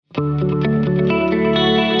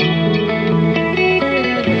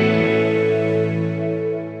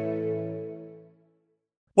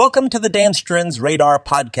Welcome to the Dance Trends Radar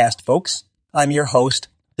podcast, folks. I'm your host,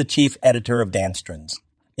 the chief editor of Dance Trends.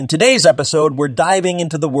 In today's episode, we're diving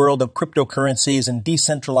into the world of cryptocurrencies and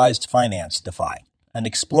decentralized finance, DeFi, and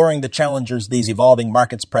exploring the challenges these evolving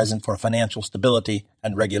markets present for financial stability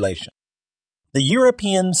and regulation. The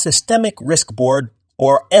European Systemic Risk Board,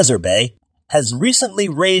 or ESRB, has recently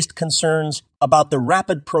raised concerns about the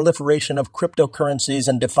rapid proliferation of cryptocurrencies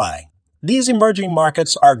and DeFi. These emerging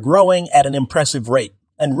markets are growing at an impressive rate,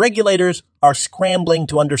 and regulators are scrambling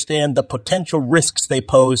to understand the potential risks they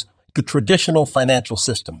pose to traditional financial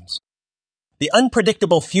systems. The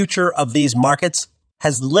unpredictable future of these markets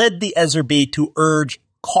has led the ESRB to urge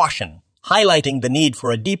caution, highlighting the need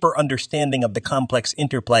for a deeper understanding of the complex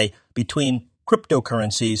interplay between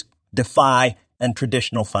cryptocurrencies, DeFi, and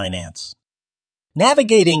traditional finance.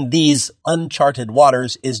 Navigating these uncharted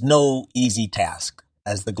waters is no easy task.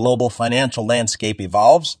 As the global financial landscape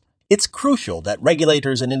evolves, it's crucial that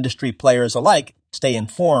regulators and industry players alike stay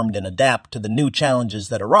informed and adapt to the new challenges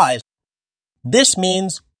that arise. This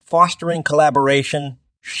means fostering collaboration,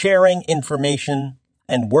 sharing information,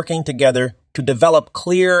 and working together to develop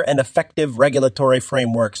clear and effective regulatory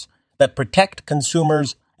frameworks that protect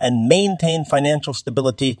consumers and maintain financial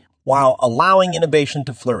stability while allowing innovation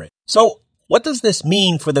to flourish. So, what does this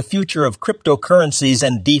mean for the future of cryptocurrencies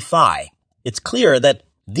and DeFi? It's clear that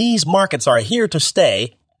these markets are here to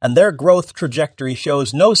stay, and their growth trajectory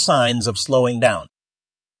shows no signs of slowing down.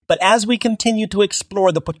 But as we continue to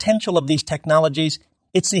explore the potential of these technologies,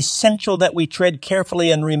 it's essential that we tread carefully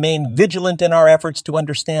and remain vigilant in our efforts to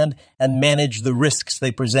understand and manage the risks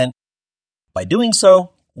they present. By doing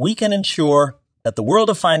so, we can ensure that the world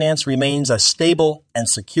of finance remains a stable and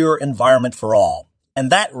secure environment for all.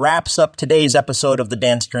 And that wraps up today's episode of the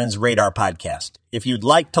Dance Trends Radar podcast. If you'd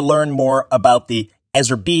like to learn more about the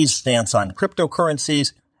ESRB's stance on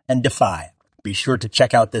cryptocurrencies and DeFi, be sure to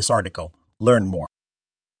check out this article. Learn more.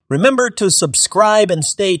 Remember to subscribe and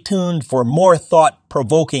stay tuned for more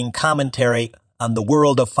thought-provoking commentary on the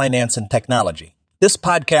world of finance and technology. This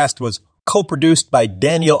podcast was co-produced by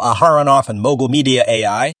Daniel Aharonoff and Mogul Media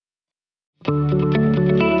AI.